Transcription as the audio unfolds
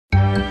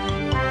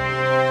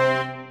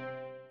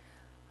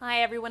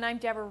Hi everyone, I'm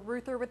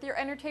J.R.R. with your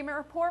entertainment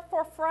report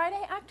for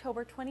Friday,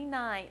 October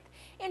 29th.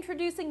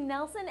 Introducing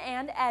Nelson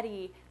and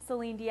Eddy.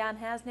 Celine Dion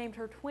has named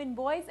her twin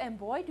boys, and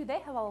boy, do they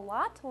have a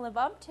lot to live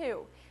up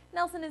to.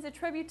 Nelson is a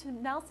tribute to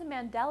Nelson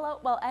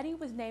Mandela, while Eddy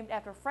was named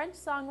after French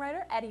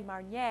songwriter Eddy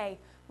Marnier,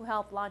 who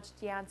helped launch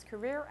Dion's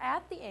career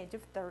at the age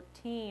of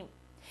 13.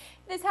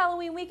 This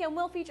Halloween weekend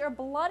will feature a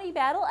bloody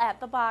battle at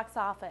the box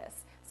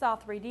office. Saw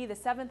 3D, the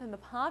seventh in the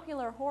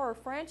popular horror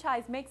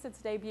franchise, makes its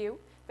debut,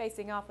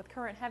 facing off with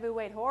current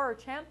heavyweight horror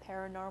champ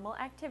Paranormal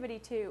Activity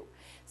 2.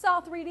 Saw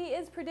 3D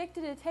is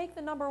predicted to take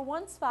the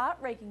 #1 spot,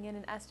 raking in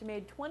an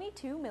estimated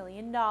 $22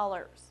 million.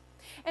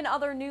 In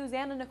other news,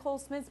 Nicole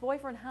Smith's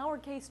boyfriend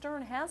Howard K.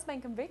 Stern has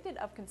been convicted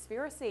of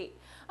conspiracy.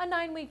 A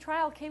 9-week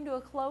trial came to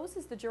a close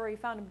as the jury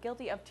found him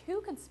guilty of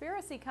 2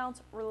 conspiracy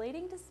counts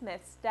relating to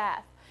Smith's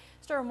death.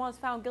 Stern was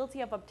found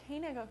guilty of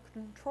obtaining a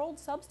controlled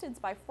substance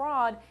by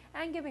fraud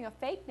and giving a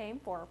fake name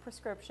for a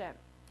prescription.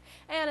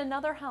 And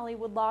another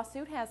Hollywood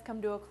lawsuit has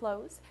come to a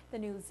close. The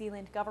New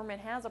Zealand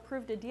government has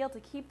approved a deal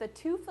to keep the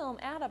 2-film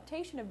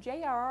adaptation of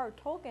J.R.R.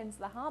 Tolkien's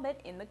The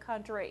Hobbit in the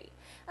country.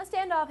 A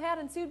standoff had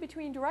ensued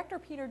between director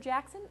Peter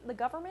Jackson, the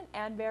government,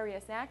 and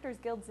various actors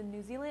guilds in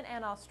New Zealand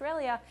and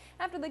Australia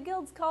after the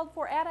guilds called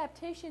for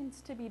adaptations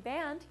to be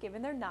banned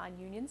given their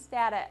non-union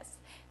status.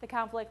 The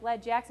conflict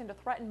led Jackson to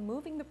threaten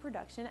moving the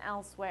production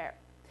elsewhere.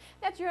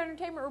 That's your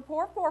entertainment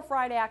report for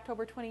Friday,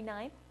 October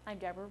 29th. I'm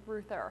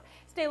J.R.R.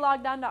 Stay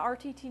logged on to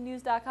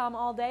rttnews.com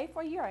all day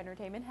for your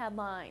entertainment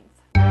headlines.